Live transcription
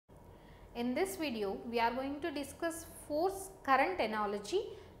In this video, we are going to discuss force current analogy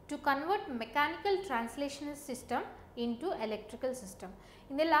to convert mechanical translational system into electrical system.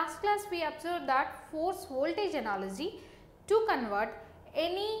 In the last class, we observed that force voltage analogy to convert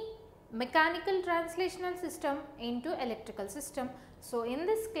any mechanical translational system into electrical system. So, in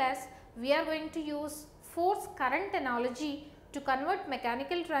this class, we are going to use force current analogy to convert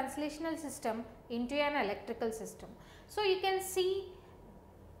mechanical translational system into an electrical system. So, you can see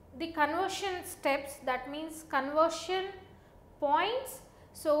the conversion steps, that means conversion points.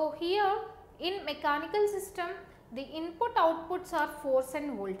 So, here in mechanical system the input outputs are force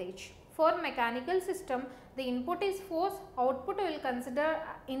and voltage. For mechanical system the input is force, output we will consider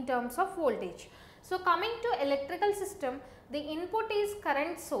in terms of voltage. So, coming to electrical system, the input is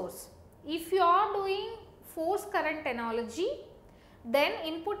current source. If you are doing force current analogy, then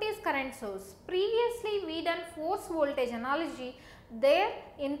input is current source. Previously we done force voltage analogy, their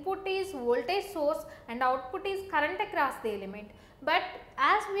input is voltage source and output is current across the element. But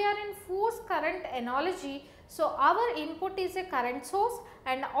as we are in force current analogy, so our input is a current source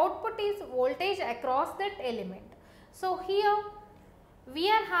and output is voltage across that element. So, here we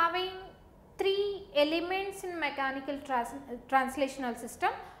are having three elements in mechanical translational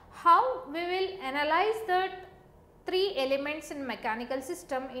system. How we will analyze that three elements in mechanical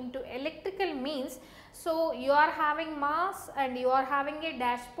system into electrical means? So, you are having mass and you are having a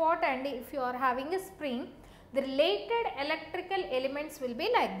dashpot, and if you are having a spring, the related electrical elements will be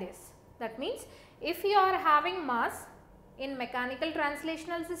like this. That means, if you are having mass in mechanical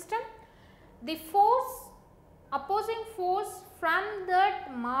translational system, the force, opposing force from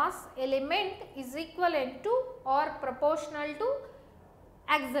that mass element is equivalent to or proportional to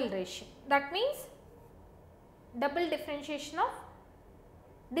acceleration. That means double differentiation of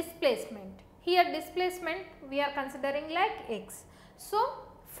displacement. Here displacement we are considering like x. So,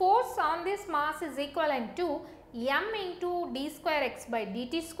 force on this mass is equivalent to m into d square x by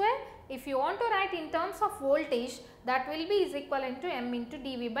dt square. If you want to write in terms of voltage, that will be is equivalent to m into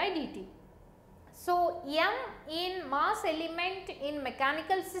dv by dt. So, m in mass element in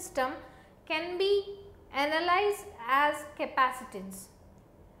mechanical system can be analyzed as capacitance.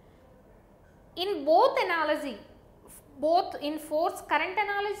 In both analogy, both in force current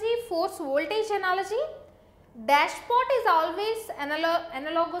analogy, force voltage analogy, dashpot is always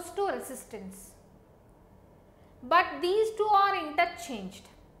analogous to resistance, but these two are interchanged.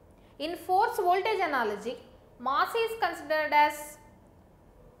 In force voltage analogy, mass is considered as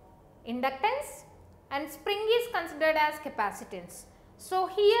inductance and spring is considered as capacitance. So,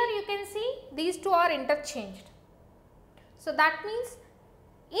 here you can see these two are interchanged. So, that means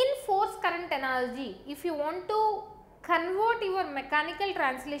in force current analogy, if you want to convert your mechanical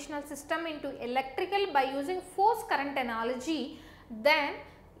translational system into electrical by using force current analogy, then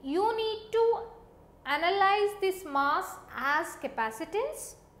you need to analyze this mass as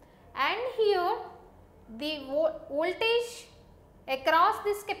capacitance, and here the voltage across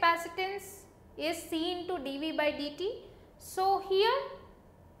this capacitance is C into dV by dt. So, here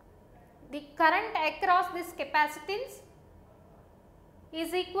the current across this capacitance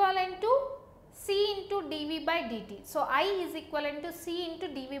is equivalent to C into dV by dt. So, I is equivalent to C into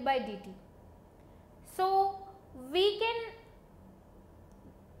dV by dt. So, we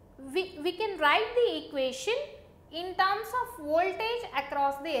can write the equation in terms of voltage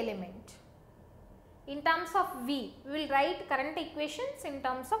across the element. In terms of V, we will write current equations in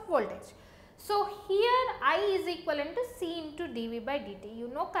terms of voltage. So, here I is equivalent to C into dV by dt. You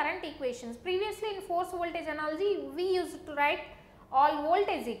know current equations. Previously in force voltage analogy, we used to write all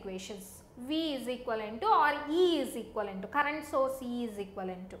voltage equations. V is equivalent to or E is equivalent to, current source E is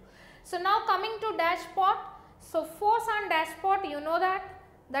equivalent to. So, now coming to dashpot. So, force on dashpot, you know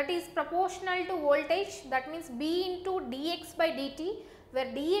that is proportional to voltage, that means B into dx by dt, where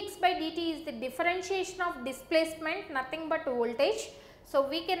dx by dt is the differentiation of displacement, nothing but voltage. So,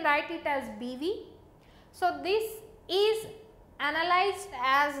 we can write it as BV. So, this is analyzed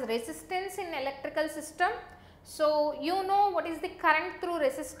as resistance in electrical system. So, you know what is the current through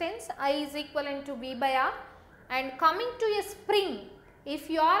resistance, I is equivalent to V by R. And coming to a spring, if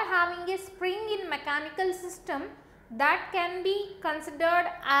you are having a spring in mechanical system, that can be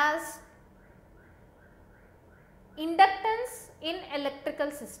considered as inductance in electrical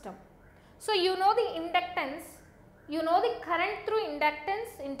system. So, you know the inductance, you know the current through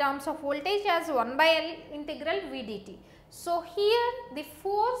inductance in terms of voltage as 1 by L integral V dt. So, here the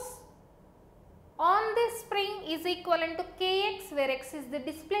force on this spring is equivalent to Kx, where x is the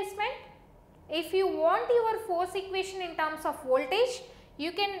displacement. If you want your force equation in terms of voltage,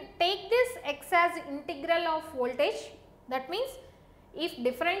 you can take this x as integral of voltage. That means If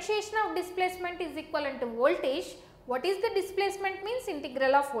differentiation of displacement is equivalent to voltage, what is the displacement means?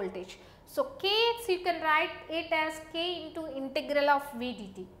 Integral of voltage. So, Kx you can write it as K into integral of V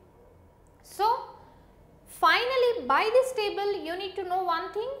dt. So, finally, by this table you need to know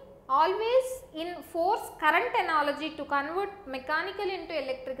one thing, always in force current analogy to convert mechanical into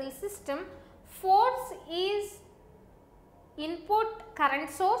electrical system, force is input current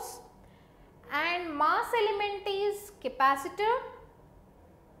source and mass element is capacitor.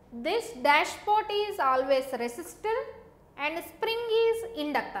 This dashpot is always resistor and spring is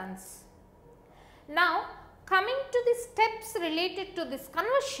inductance. Now, coming to the steps related to this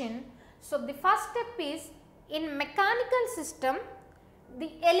conversion. So, the first step is in mechanical system, the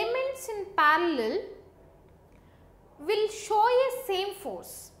elements in parallel will show a same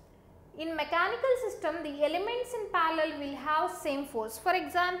force. In mechanical system, the elements in parallel will have same force. For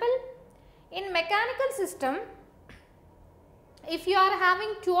example, in mechanical system, if you are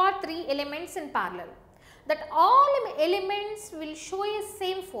having 2 or 3 elements in parallel, that all elements will show a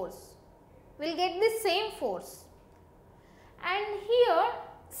same force, will get the same force. And here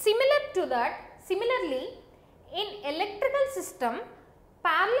similarly in electrical system,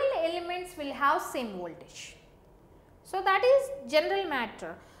 parallel elements will have same voltage. So, that is general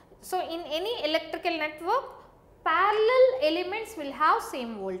matter. So, in any electrical network, parallel elements will have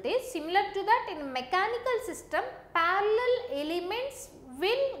same voltage. Similar to that, in mechanical system, parallel elements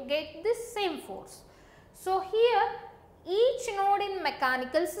will get the same force. So, here each node in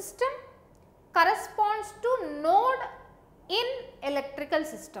mechanical system corresponds to node in electrical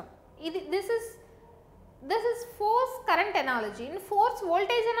system. This is force current analogy. In force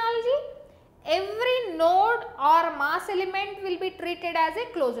voltage analogy, every node or mass element will be treated as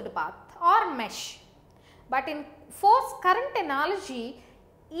a closed path or mesh. But in force current analogy,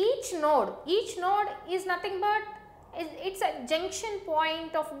 each node is nothing but it's a junction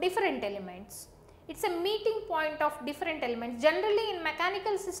point of different elements. It's a meeting point of different elements. Generally in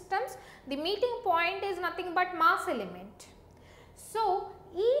mechanical systems, the meeting point is nothing but mass element. So,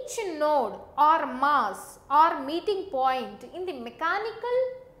 each node or mass or meeting point in the mechanical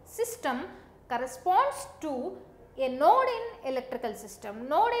system corresponds to a node in electrical system.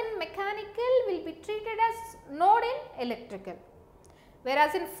 Node in mechanical will be treated as node in electrical.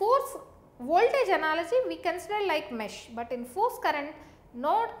 Whereas in force voltage analogy, we consider like mesh, but in force current,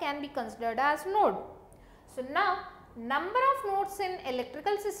 node can be considered as node. So, now number of nodes in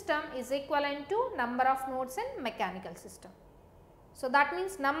electrical system is equivalent to number of nodes in mechanical system. So, that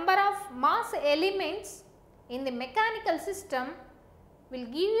means number of mass elements in the mechanical system will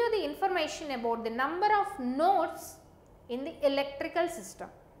give you the information about the number of nodes in the electrical system.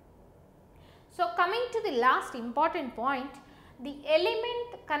 So, coming to the last important point, the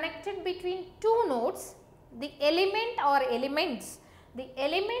element connected between two nodes, the element or elements, the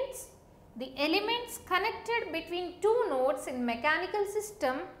elements connected between two nodes in mechanical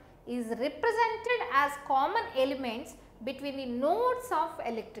system is represented as common elements between the nodes of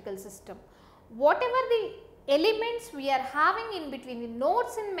electrical system. Whatever the elements we are having in between the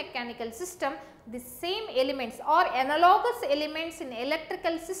nodes in mechanical system, the same elements or analogous elements in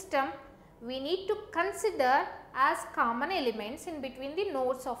electrical system we need to consider as common elements in between the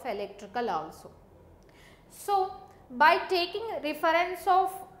nodes of electrical also. So, by taking reference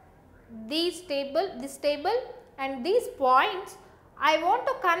of this table and these points, I want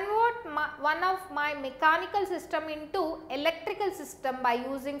to convert one of my mechanical system into electrical system by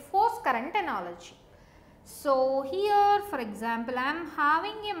using force current analogy. So, here for example, I am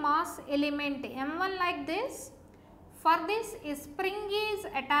having a mass element M1 like this. For this, a spring is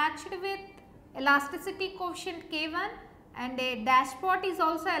attached with elasticity coefficient K1 and a dashpot is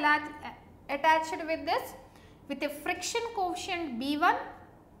also attached with this with a friction coefficient B1,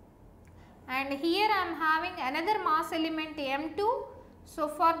 and here I am having another mass element M2. So,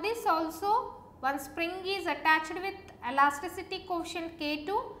 for this also one spring is attached with elasticity coefficient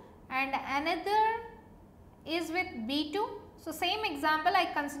K2 and another is with B2. So, same example I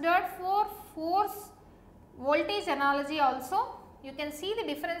considered for force voltage analogy also. You can see the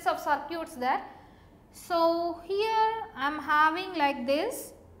difference of circuits there. So, here I am having like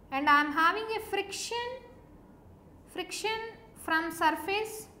this and I am having a friction from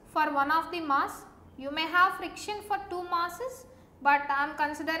surface for one of the mass. You may have friction for two masses, but I am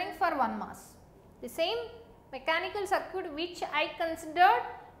considering for one mass. The same mechanical circuit which I considered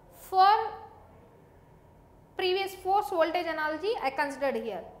for previous force voltage analogy, I considered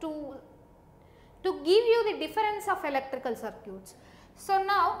here to give you the difference of electrical circuits. So,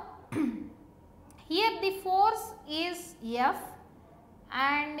 now here the force is F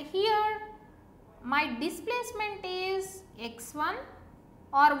and here my displacement is x1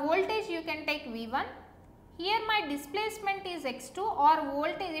 or voltage you can take V1. Here my displacement is x2, or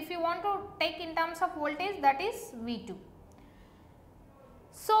voltage if you want to take in terms of voltage, that is V2.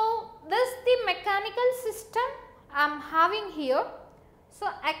 So, this the mechanical system I am having here. So,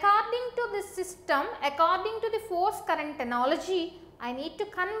 according to this system, according to the force current analogy, I need to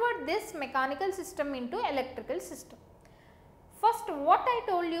convert this mechanical system into electrical system. First, what I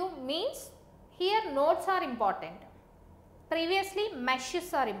told you means here nodes are important. Previously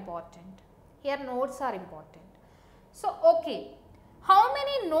meshes are important. Here nodes are important. So, okay, how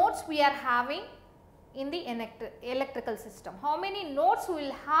many nodes we are having in the electrical system? How many nodes we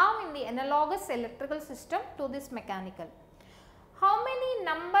will have in the analogous electrical system to this mechanical? How many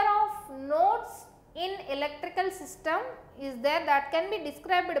number of nodes in electrical system is there that can be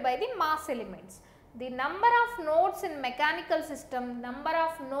described by the mass elements? The number of nodes in mechanical system, number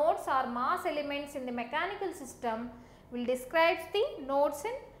of nodes or mass elements in the mechanical system will describe the nodes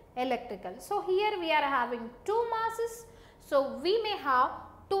in electrical. So, here we are having 2 masses. So, we may have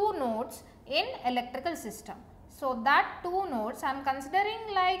 2 nodes in electrical system. So, that 2 nodes I am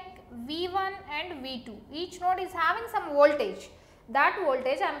considering like V1 and V2. Each node is having some voltage. That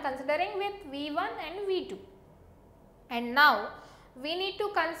voltage I am considering with V1 and V2. And now, we need to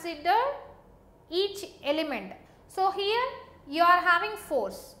consider each element. So, here you are having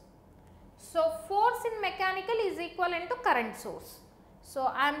force. So, force in mechanical is equivalent to current source. So,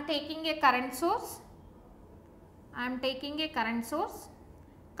 I am taking a current source. I am taking a current source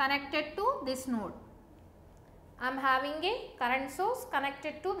connected to this node. I am having a current source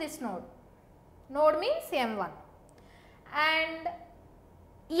connected to this node. Node means M1. And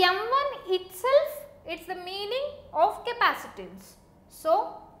M1 itself, it is the meaning of capacitance.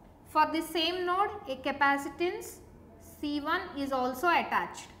 So, for the same node, a capacitance C1 is also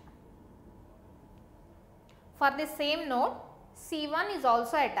attached. For the same node, C1 is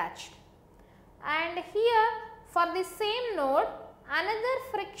also attached. And here, for the same node, another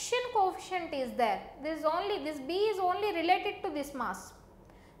friction coefficient is there. This B is only related to this mass.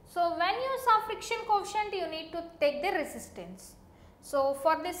 So, when you saw friction coefficient, you need to take the resistance. So,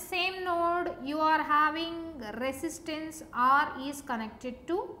 for this same node, you are having resistance R is connected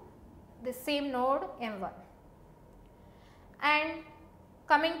to the same node M1. And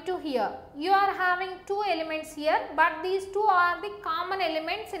coming to here, you are having 2 elements here, but these 2 are the common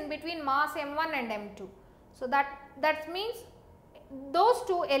elements in between mass M1 and M2. So, that means those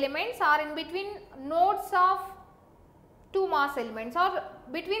 2 elements are in between nodes of 2 mass elements or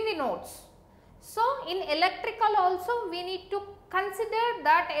between the nodes. So, in electrical also we need to consider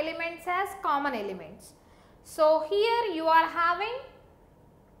that elements as common elements. So, here you are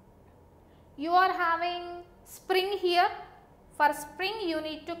having spring here. For spring you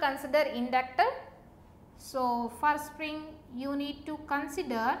need to consider inductor. So, for spring you need to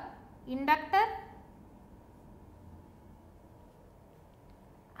consider inductor,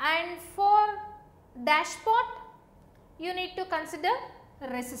 and for dashpot you need to consider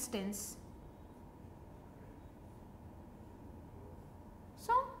resistance.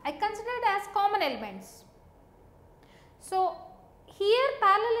 So, I considered as common elements. So, here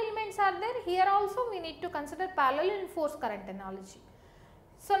parallel elements are there, here also we need to consider parallel in force current analogy.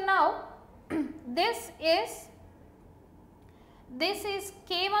 So, now this is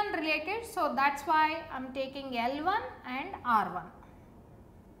K1 related, so that is why I am taking L1 and R1.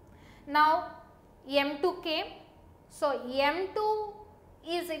 Now, M2 came. So, M2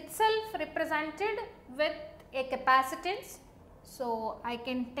 is itself represented with a capacitance. So, I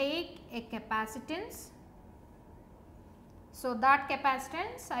can take a capacitance. So, that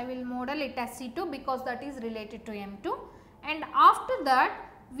capacitance I will model it as C2 because that is related to M2, and after that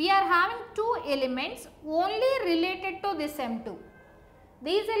we are having 2 elements only related to this M2.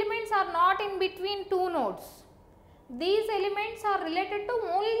 These elements are not in between 2 nodes. These elements are related to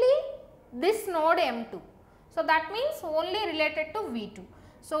only this node M2. So, that means only related to V2.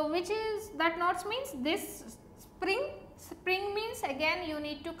 So, which is that nodes means this spring means again you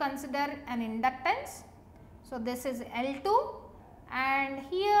need to consider an inductance. So, this is L2 and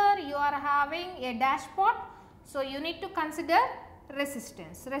here you are having a dashpot. So, you need to consider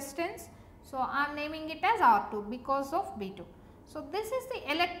resistance. So, I am naming it as R2 because of B2. So, this is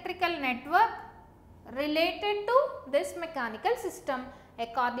the electrical network related to this mechanical system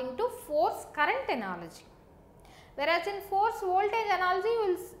according to force current analogy. Whereas, in force voltage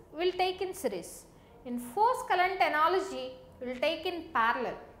analogy will take in series. In force current analogy will take in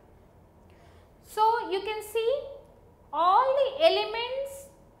parallel. So, you can see all the elements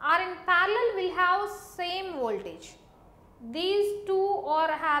are in parallel will have same voltage. These two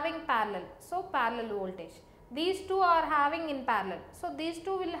are having parallel. So, parallel voltage. these two are having in parallel. So, these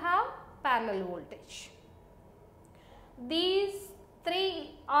two will have parallel voltage. These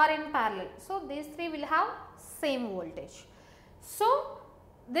three are in parallel. So, these three will have same voltage. So,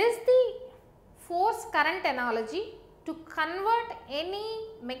 this is the force current analogy to convert any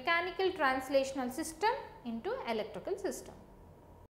mechanical translational system into electrical system.